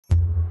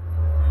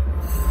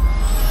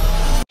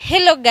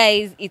Hello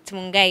guys, it's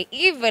Mungai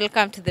Eve.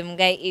 Welcome to the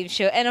Mungai Eve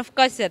show, and of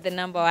course you're the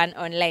 #1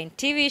 online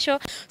TV show.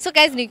 So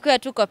guys, nikiwa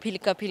tu kwa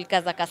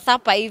pilika za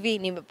Kasapa hivi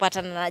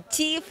nimepatana na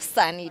Chief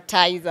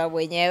Sanitizer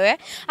mwenyewe.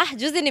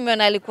 Juzi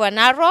nimeona alikuwa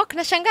Narok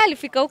na shangaa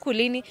alifika huku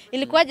lini.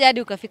 Ilikuwaje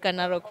hadi ukafika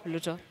Narok,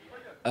 Pluto?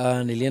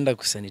 Nilienda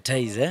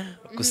kusanitize,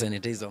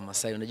 kusanitize wa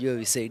Masai. Unajua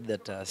we said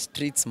that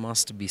streets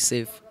must be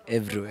safe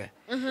everywhere.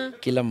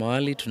 Kila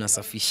mahali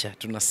tunasafisha,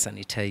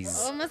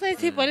 tunasanitize. Masai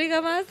si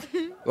polygamous?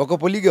 Wako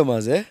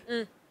polygamous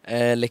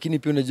lakini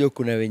pia unajua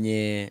kuna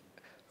wenye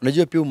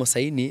unajua pia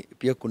Masaini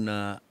pia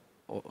kuna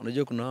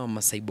unajua kuna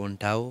Masai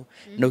Bontao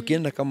na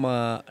ukienda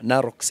kama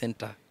Narok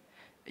Center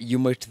you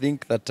might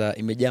think that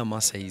imejaa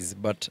Masais,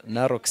 but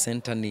Narok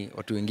Center ni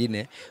watu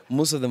wengine.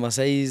 Most of the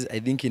Masais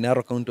I think in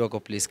Narok County wako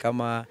place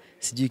kama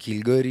sijui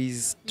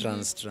Kilgoris,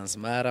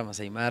 Transmara,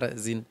 Masai Mara,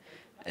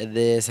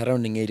 the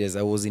surrounding areas.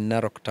 I was in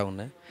Narok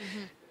town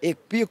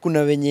pia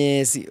kuna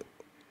wenye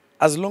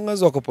as long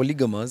as wako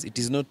polygamous, it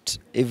is not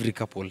every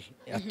couple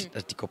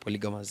that iko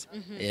polygamous.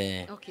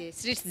 Okay,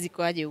 streets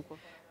ziko aje huko?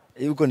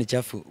 Huko ni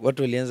chafu.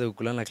 Watu walianza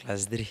kukulana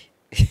class 3.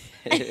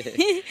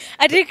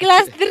 At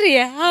class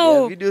 3? How?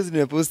 Yeah, videos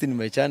nimepost in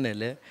my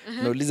channel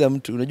nauliza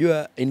mtu,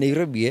 unajua in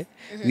Nairobi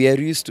we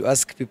are used to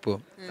ask people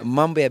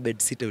mambo ya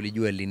bedsitter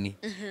ulijua lini?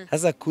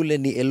 Sasa kule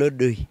ni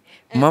Elodoi.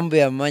 Mambo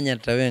ya manya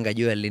tawe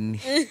ngajua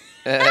lini?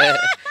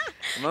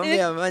 Mambo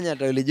ya manya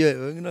tawe ulijua,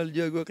 wengine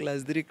walijua kwa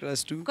class 3,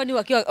 class 2. Kwani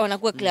wakiwa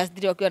wanakuwa class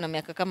 3 wakiwa na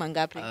miaka kama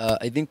ngapi?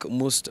 I think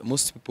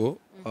most people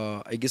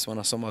I guess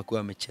wanasoma wakiwa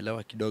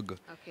wamechelewa kidogo.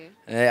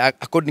 Okay.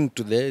 According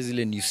to the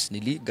zile news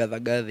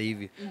gather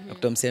hivi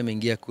nakuta msee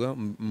ameingia kuwa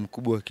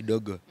mkubwa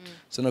kidogo.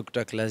 So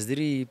nakuta class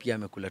 3 pia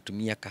amekula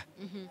tumiaka.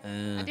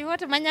 Ati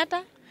wote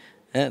manyata?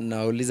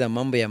 Nauliza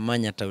mambo ya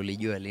manyata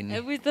ulijua lini?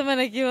 Hebu sema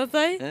na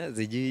Kimasai?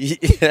 Sijui.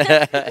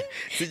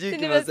 Sijui Kimasai.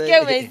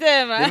 Nimesikia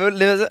umesema.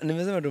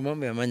 Nimesema tu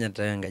mambo ya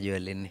manyata yangajua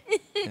lini.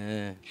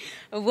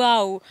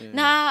 Wow.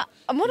 Na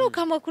mbona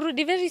kama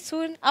kurudi very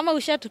soon ama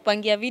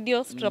ushatupangia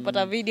videos,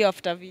 tutapata video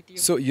after video?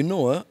 So you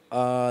know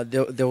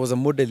there was a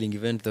modeling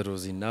event that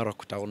was in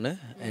Narok town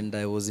and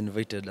I was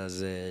invited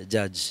as a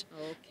judge.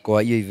 Okay.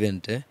 Kwa hiyo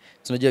event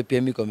So unajua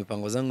pia mimi kwa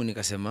mipango zangu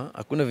nikasema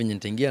hakuna venye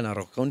nitaingia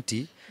Narok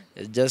County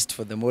just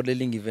for the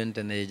modeling event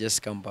and I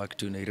just come back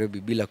to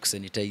Nairobi bila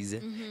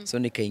kusanitize. So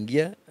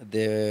nikaingia,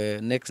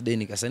 the next day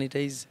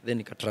nikasanitize, then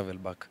nika travel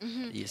back.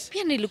 Yes.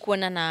 Pia nilikuwa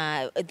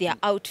na their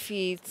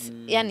outfits.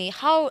 Yani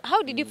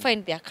how did you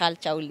find their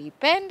culture?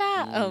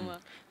 Ulipenda?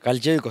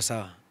 Culture iko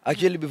sawa.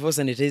 Actually before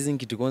sanitizing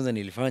kitu kwanza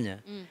nilifanya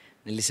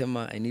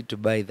nilisema I need to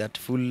buy that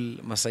full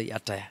Masai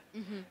attire.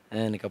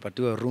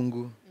 Nikapatiwa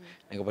rungu,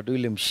 nikapatiwa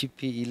ile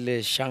mshipi,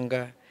 ile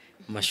shanga,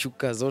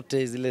 mashuka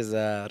zote zile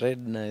za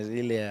red na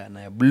zile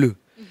ya blue.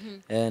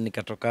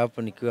 Nikatoka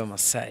hapo nikiwa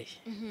Masai.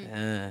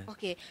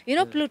 Okay. You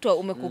know Pluto,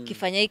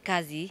 umekukifanya hii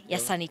kazi ya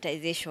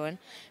sanitization.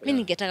 Mimi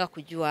ningetaka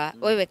kujua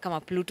wewe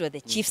kama Pluto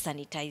the chief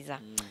sanitizer.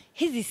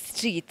 Hizi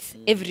streets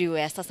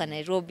everywhere sasa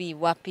Nairobi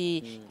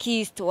wapi,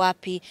 Kist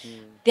wapi.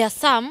 There are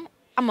some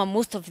ama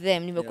most of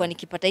them nimekuwa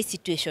nikipata hii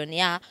situation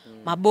ya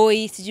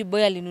maboy, sijui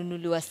boy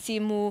alinunuliwa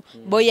simu,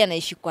 boy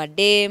anaishi kwa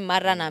dem,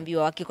 mara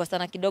anaambiwa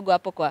wakikosana kidogo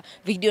hapo kwa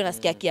video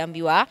nasikia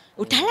akiambiwa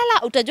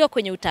utalala, utajua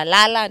kwenye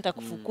utalala,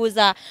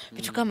 nitakufukuza,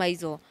 vitu kama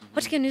hizo.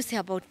 What can you say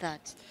about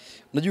that?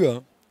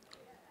 Unajua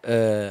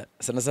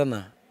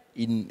sana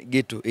in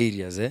ghetto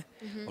areas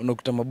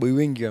unakuta maboy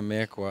wengi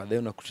wamewekwa, then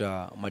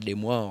unakuta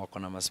mademu wao wako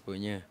na masipo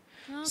wenyewe.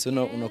 Okay. So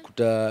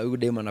unakuta huyu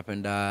dem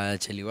anapenda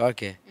chali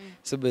wake.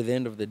 So by the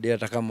end of the day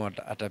hata kama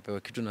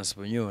atapewa kitu na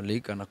siponyo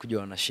like anakuja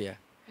wana share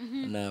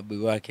na boy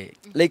wake.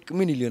 Like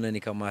mimi niliona ni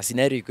kama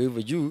scenario iko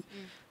hivyo juu.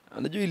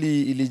 Unajua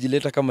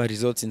ilijileta kama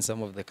results in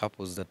some of the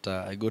couples that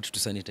I got to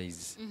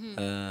sanitize.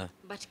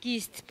 But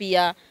Kist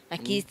pia na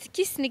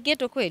Kist ni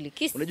ghetto kweli?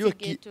 Kist unajua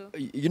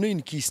you know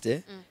in Kist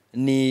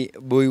ni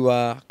boy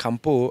wa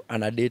kampo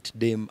ana date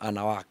dem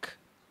ana work.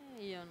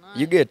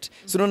 You get?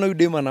 So no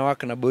dem ana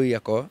work na boy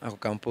yako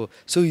kampo.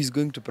 So he's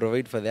going to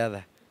provide for the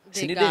other.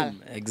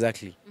 Dem.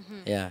 Exactly.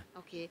 Yeah.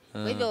 Okay.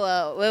 Kwa hivyo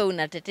wewe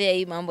unatetea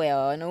hii mambo ya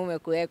wanaume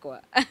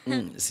kuwekwa?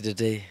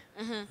 Sitetei.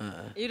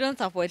 You don't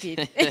support it.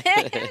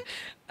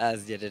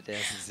 Sijatetea.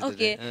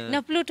 Okay.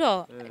 Na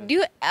Pluto, do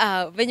you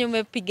when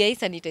umepiga hii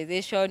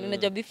sanitization,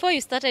 unajua before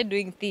you started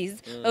doing this,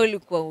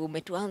 ulikuwa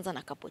umetuanza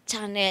na kapo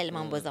channel,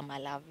 mambo za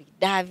malavi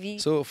davi.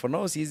 So for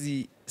now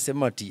sizi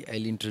semati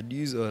I'll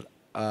introduce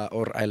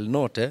or I'll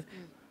not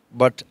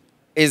but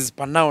as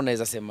per now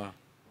naweza sema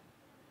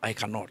I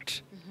cannot.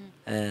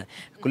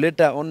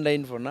 Kuleta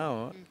online for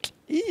now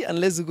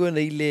unless uko na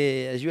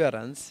ile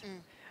assurance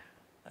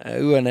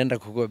huwa anaenda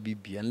kukua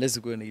bibi, unless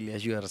uko na ile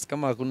assurance.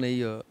 Kama hakuna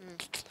hiyo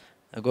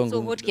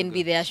so what can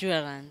be the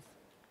assurance?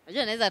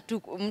 Unajua anaweza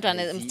tu mtu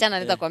msichana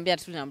anaweza kuambia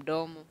tu na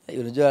mdomo.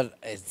 Unajua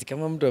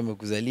kama mtu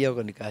amekuzalia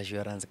huko ni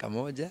assurance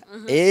kamoja.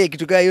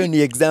 Kitu kama hiyo ni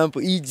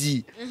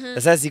example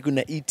sasa siku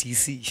na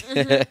ETC.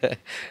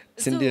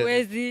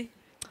 Ndio.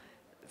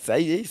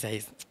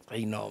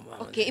 Sai noma.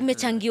 Okay,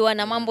 imechangiwa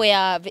na mambo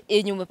ya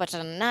yenye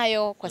umepatana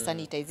nayo kwa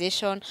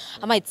sanitization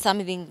ama it's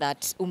something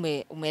that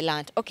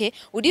umeland. Okay,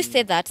 would you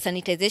say that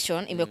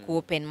sanitization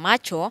imekuopen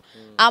macho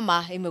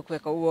ama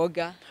imekuweka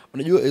uoga?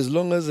 Unajua as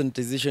long as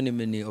sanitization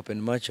imeni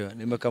open macho,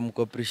 nimekam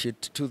ku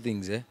appreciate two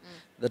things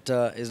that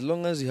as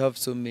long as you have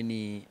so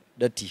many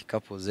dirty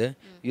couples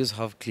you also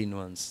have clean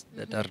ones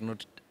that are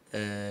not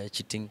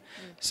cheating.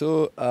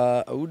 So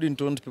I wouldn't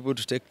want people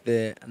to take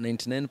the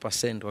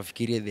 99%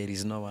 wafikirie there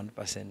is no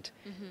 1%.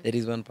 There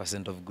is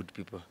 1% of good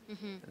people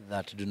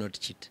that do not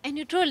cheat. And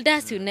you told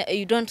us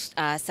you don't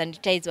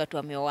sanitize watu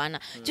wameoana.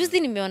 Juzi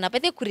nimeona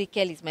pete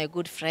Kurikel is my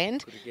good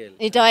friend.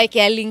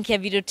 Nitawekea link ya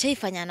video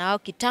taifanya na wao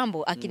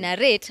kitambo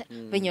akinarate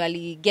venye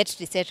wali get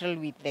to settle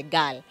with the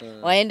girl.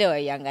 Waende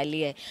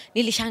waiangalie.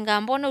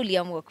 Nilishangaa mbona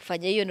uliamua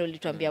kufanya hiyo na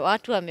ulituambia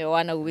watu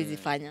wameoana uwezi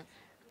fanya.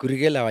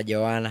 Kurigela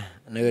hawajawana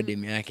na hiyo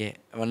demu yake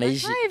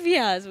wanaishi 5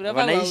 years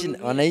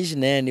wanaishi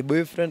naye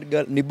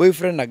ni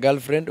boyfriend na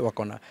girlfriend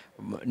wakona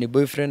ni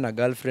boyfriend na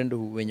girlfriend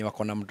wenye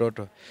wakona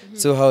mtoto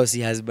so how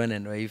si husband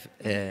and wife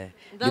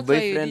the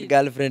boyfriend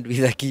girlfriend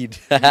with a kid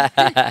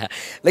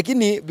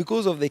lakini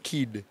because of the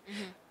kid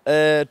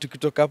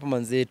tukitoka hapo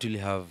manzee tuli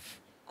have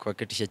kwa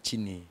ketisha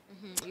chini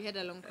we had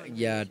a long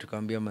conversation. Yeah,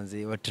 tukaambia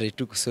manzee wa try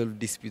to solve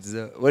disputes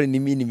wale ni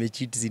mimi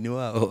nimecheat zini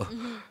wao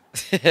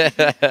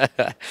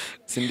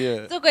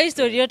sindio. So kwa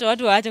history yote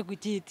watu waache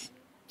kucheat.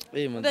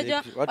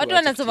 Watu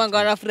wanasomanga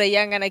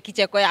wanafurahianga na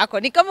kicheko yako.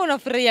 Ni kama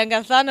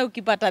unafurahianga sana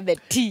ukipata the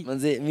tea.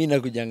 Manze mimi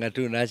nakujanga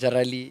tu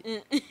naturally.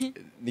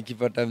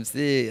 Nikipata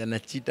msee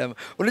anachita.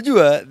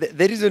 Unajua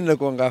the reason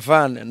nakuanga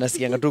fan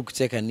nasikianga tu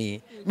kucheka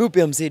ni mimi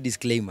pia msee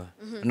disclaimer.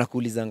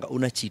 Nakuulizanga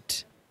una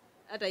cheat.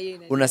 Hata yeye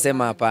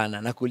unasema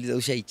hapana, nakuuliza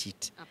ushai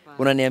cheat.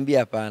 Unaniambia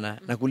hapana,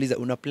 nakuuliza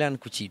una plan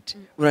kucheat.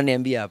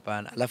 Unaniambia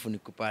hapana, alafu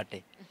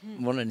nikupate.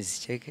 Mbona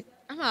nisicheke?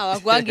 Ama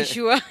wakwangi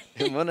sure.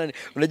 Mbona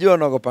unajua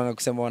wanakopanga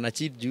kusema wana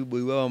cheat juu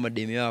boy wao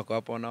mademi wako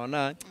hapo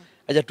wanaona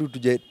acha tu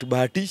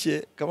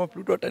tubahatishe kama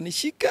Pluto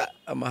atanishika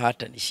ama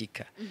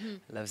hatanishika.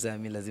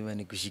 Mimi lazima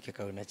nikushike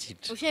kama una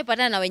cheat.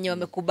 Ushaipatana na wenye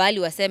wamekubali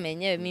waseme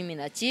wenyewe mimi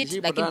na cheat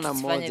lakini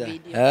tusifanye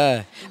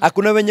video.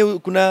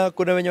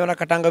 Kuna wenye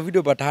wanakatanga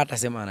video but hata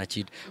sema ana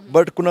cheat.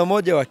 But kuna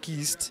moja wa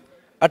kissed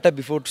hata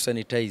before to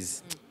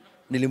sanitize.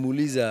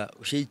 Nilimuuliza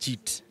ushai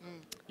cheat.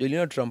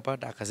 Jolina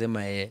tutampata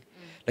akasema yeye.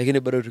 Lakini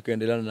bado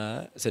tukaendelea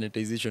na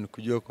sanitization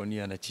kujua kwa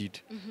nini ana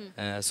cheat.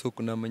 So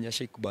kuna mwenye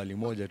kubali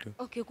moja tu.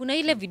 Okay, kuna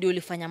ile video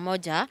ulifanya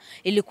moja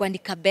ilikuwa ni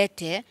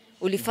kabete,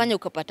 ulifanya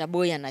ukapata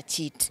boy ana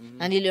cheat.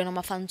 Na niliona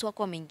mafans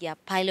wako wameingia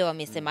pale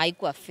wamesema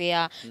haikuwa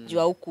fair,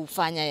 jua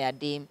hukufanya ya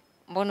dem.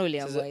 Mbona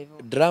uliamua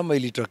hivyo? Drama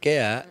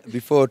ilitokea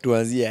before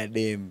tuanzie ya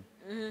dem.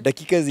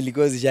 Dakika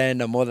zilikuwa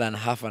zishaenda more than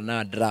half an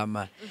hour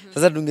drama.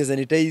 Sasa tunge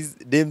sanitize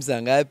dem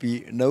saa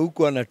ngapi na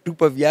huko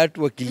anatupa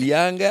viatu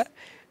wakilianga.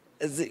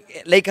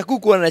 Like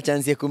hakukuwa na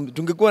chance ya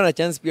tungekuwa na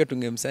chance pia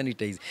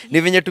tungemsanitize.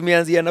 Ni venye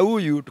tumeanzia na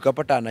huyu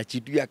tukapata ana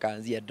cheat pia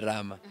akaanzia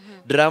drama.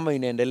 Drama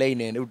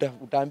inaendelea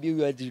utaambia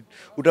huyu aje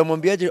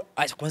utamwambia aje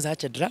kwanza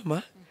acha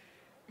drama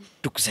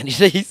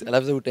tukusanitize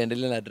alafu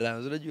utaendelea na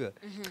drama. Unajua?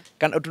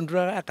 Kana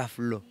tunataka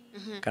flow.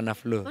 Kana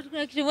flow.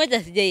 Kuna kitu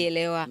moja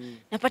sijaielewa.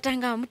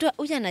 Napatanga mtu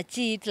huyu ana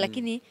cheat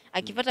lakini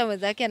akipata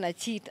mwenzake ana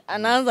cheat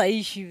anaanza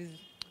issues.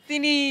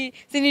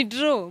 Sini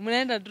draw,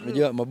 mnaenda draw.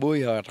 Unajua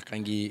maboy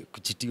hawatakangi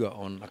kuchitiwa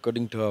on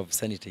according to how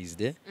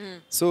sanitized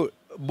So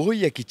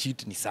boy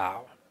akicheat ni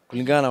sawa.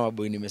 Kulingana na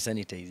maboy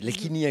nimesanitize,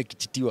 lakini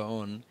akichitiwa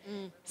on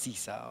si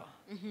sawa.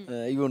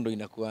 Hivyo ndo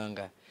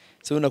inakuanga.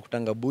 So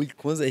unakutanga boy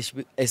kwanza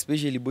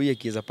especially boy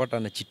akiweza pata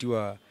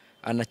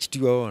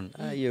anachitiwa on.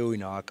 Hiyo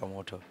inawaka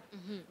moto.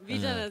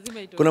 Vita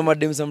lazima itoke. Kuna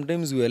madem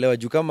sometimes uelewa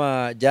juu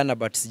kama jana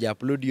but sija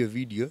upload hiyo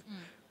video.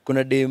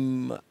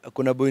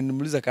 Kuna boy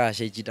nimuuliza kama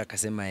ashaichita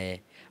akasema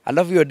yeye.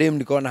 Alafu hiyo dem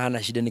nikaona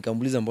hana shida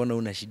nikamuuliza mbona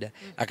una shida.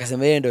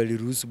 Akasema yeye ndo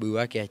aliruhusu boy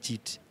wake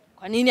acheat.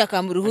 Kwa nini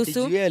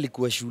akamruhusu? Yeye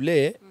alikuwa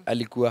shule,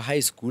 alikuwa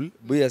high school,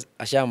 boy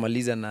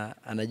ashamaliza na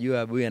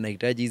anajua boy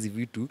anahitaji hizi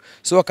vitu.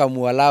 So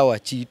akamuallow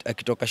acheat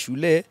akitoka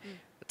shule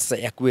sasa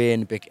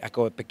yakuwe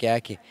akawa peke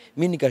yake.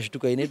 Mimi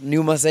nikashtuka ni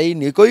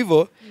umasaini. Iko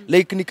hivyo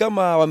like ni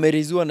kama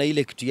wamerizua na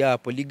ile kitu ya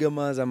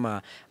polygamous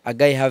ama a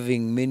guy having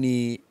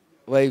many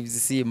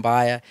wives si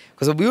mbaya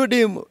kwa sababu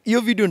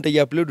hiyo video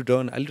nitaiupload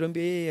utaona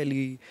alituambia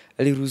yeye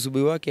aliruhusu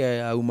boy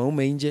wake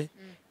aume nje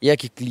yeye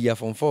akiclear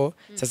form 4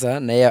 sasa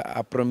na yeye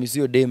promise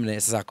hiyo dem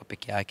na sasa ako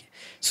peke yake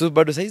so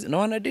bado saizi na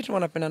wana date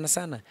wanapendana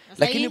sana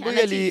lakini boy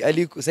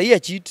sasa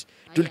cheat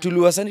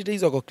tuliwa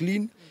sanitize wako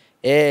clean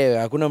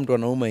hakuna mtu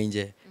anaume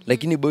nje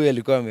lakini boy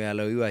alikuwa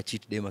amealawiwa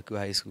cheat dem akiwa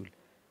high school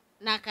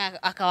na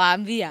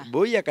akawaambia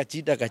boy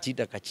akachita.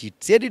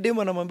 Si hadi dem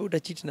anamwambia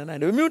utacheat na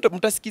nani? Mimi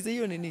mtasikiza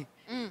hiyo nini?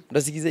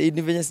 Utasikiza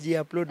ni venye siji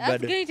upload bado.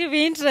 That's going to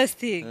be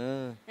interesting.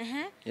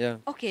 Yeah.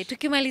 Okay,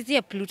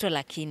 tukimalizia Pluto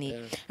lakini.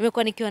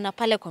 Nimekuwa nikiona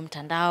pale kwa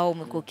mtandao,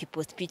 umekuwa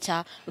ukipost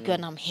picha ukiwa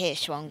na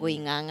Mhesh Wangui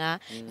Nganga.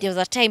 There was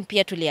a time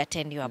pia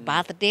attend your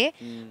birthday.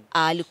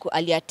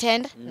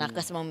 Ali-attend na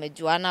akasema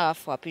umejuana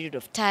for a period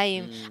of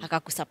time,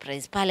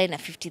 akakusurprise pale na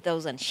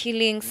 50,000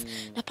 shillings.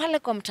 Na pale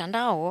kwa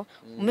mtandao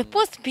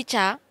umepost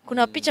picha,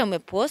 kuna picha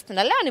umepost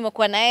na leo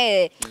nimekuwa na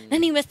yeye na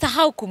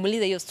nimesahau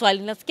kumuuliza hiyo swali.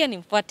 Nasikia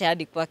nimfuate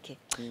hadi kwake.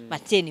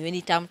 Macheni, when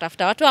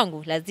nitamtafuta watu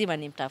wangu lazima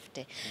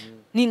nimtafute.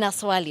 Nina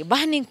swali,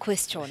 burning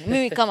question.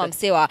 Mimi kama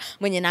msewa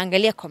mwenye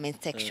naangalia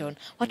comment section,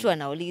 watu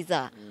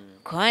wanauliza,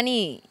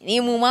 kwani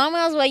ni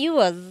mumamas wa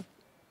yours?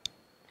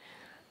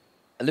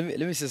 Let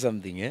me say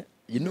something,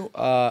 You know,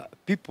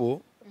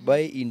 people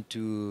buy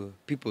into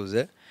people's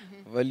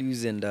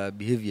values and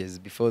behaviors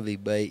before they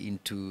buy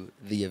into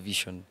their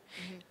vision.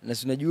 Na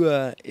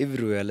tunajua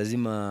everywhere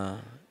lazima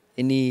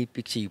any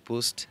picture you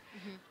post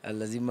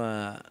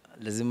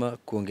lazima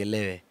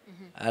kuongelewe.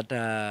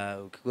 Hata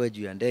ukikuwa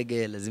juu ya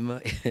ndege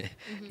lazima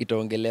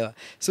itaongelewa.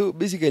 So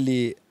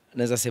basically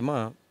naweza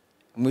sema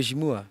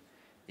mheshimiwa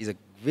is a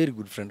very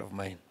good friend of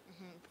mine.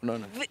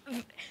 Unaona?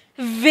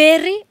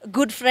 Very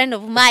good friend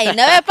of mine.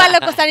 Na wewe pale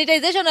kwa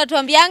sanitization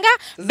unatuambianga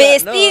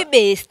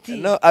bestie.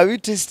 No, are we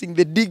testing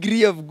the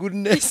degree of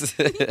goodness?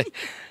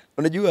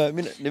 Unajua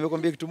mimi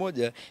nimekwambia kitu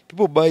moja,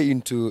 people buy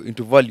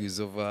into values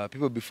of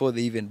people before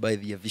they even buy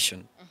their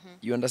vision.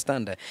 You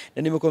understand that?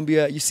 Na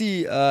nimekwambia, you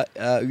see,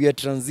 we are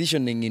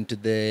transitioning into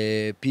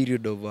the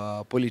period of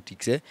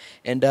politics,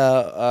 and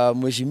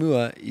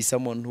mheshimiwa is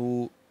someone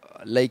who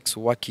likes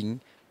working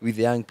with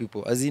the young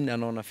people, as in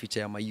anaona future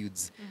ya my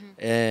youths.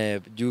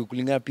 Juu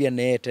kulingana pia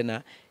na yeye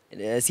tena,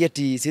 si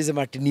ati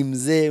sisema ati ni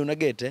mzee,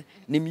 unagete,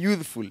 ni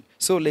youthful.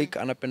 So like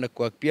anapenda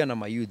kuwork pia na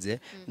my youths,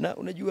 na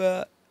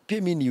unajua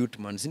pia mimi ni youth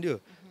man, si ndio?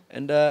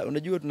 And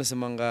unajua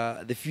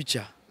tunasemanga the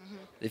future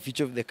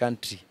of the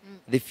country.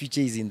 The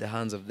future is in the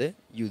hands of the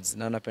youths.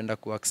 Na napenda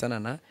kuwork sana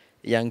na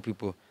young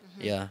people.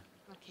 Yeah.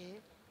 Okay.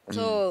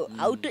 So,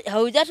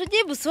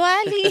 haujatujibu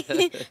swali.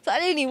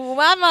 Swali ni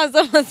mumamas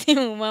ama si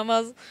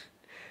mumamas?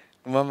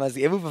 Mamas,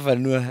 hebu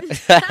fafanua.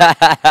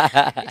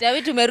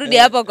 Itawi tumerudi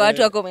hapo kwa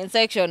watu wa comment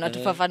section na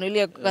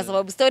tufafanulie kwa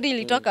sababu story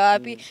ilitoka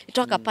wapi?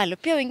 Ilitoka pale.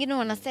 Pia wengine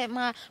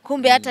wanasema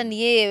kumbe hata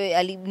ni yeye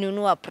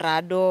alinunua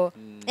Prado.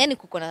 Yaani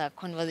kuko na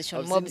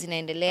conversation mobs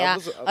zinaendelea.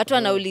 Watu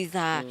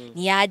wanauliza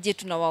ni aje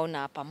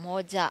tunawaona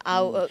pamoja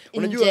au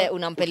nje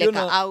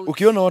unampeleka out.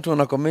 Ukiona watu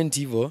wana comment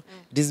hivyo,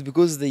 it is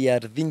because they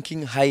are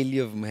thinking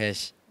highly of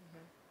Mhesh.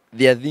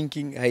 They are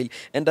thinking highly.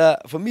 And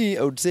for me,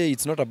 I would say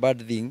it's not a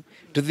bad thing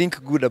to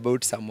think good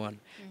about someone.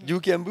 Juu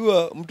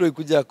ukiambiwa mtu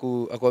ikuja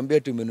akwambia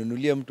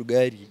tumenunulia mtu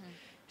gari,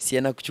 si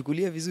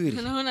anakuchukulia vizuri.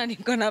 Anaona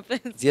niko na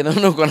pesa. Si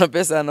anaona uko na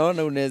pesa,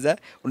 anaona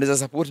unaweza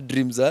support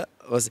dreams.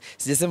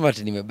 Sijasema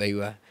ati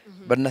nimebaiwa.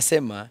 But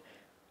nasema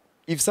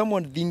if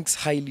someone thinks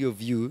highly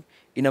of you,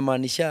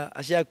 inamaanisha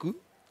ashaku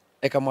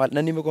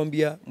na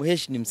nimekwambia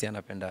Mhesh ni msi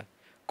anapenda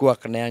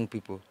kuwork na young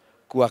people,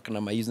 kuwork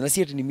na my youth. Na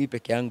si ati ni mimi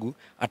peke yangu,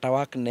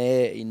 atawork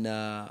na in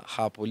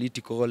her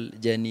political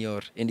journey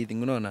or anything,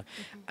 unaona.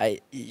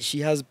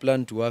 She has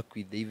planned to work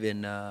with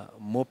even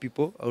more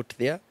people out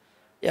there.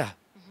 Yeah.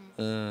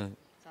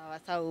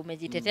 Sawa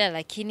umejitetea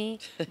lakini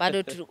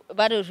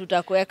bado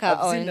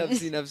tutakuweka on.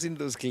 I've seen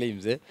those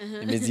claims,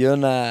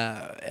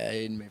 Nimeziona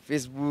in my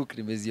Facebook,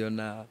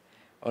 nimeziona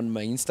on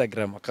my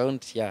Instagram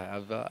account. Yeah,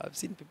 I've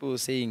seen people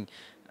saying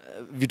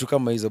vitu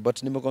kama hizo,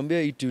 but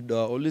nimekwambia it would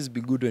always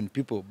be good when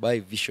people buy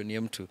vision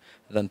ya mtu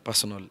than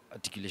personal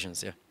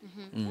articulations. Yeah.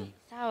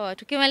 Sawa,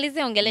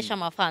 tukimalizia ongelesha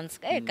mafans.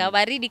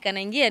 Kabaridi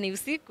kanaingia ni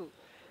usiku.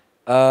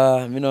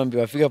 Mimi naomba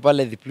wafika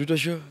pale the Pluto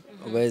show,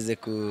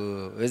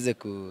 waweze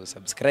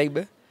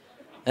kusubscribe.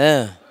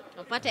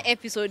 Upate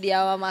episode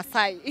ya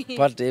Wamasai.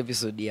 Upate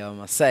episode ya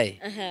Wamasai.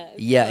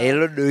 Yeah,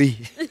 hello doi.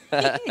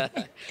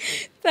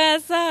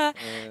 Sasa,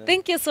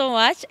 thank you so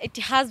much. It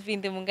has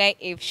been the Mungai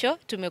Ave Show.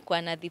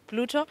 Tumekuwa na the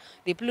Pluto.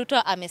 The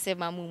Pluto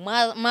amesema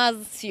mumaz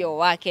sio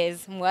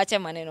wakes, muache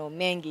maneno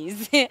mengi.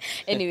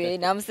 Anyway,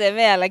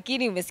 namsemea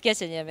lakini umesikia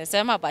chenye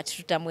amesema, but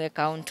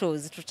tutamweka on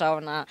toes.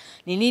 Tutaona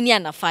ni nini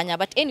anafanya.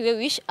 But anyway,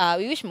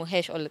 we wish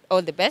Mhesh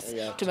all the best.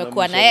 Yeah,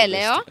 tumekuwa na yeye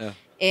leo. Yeah.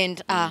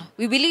 And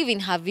we believe in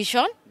her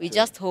vision. We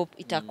just hope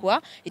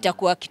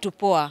itakuwa kitu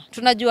poa.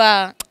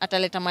 Tunajua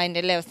ataleta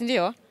maendeleo, si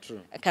ndio? True.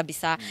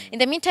 Kabisa. In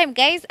the meantime,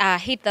 guys,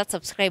 hit that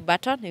subscribe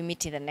button. We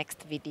meet in the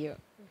next video.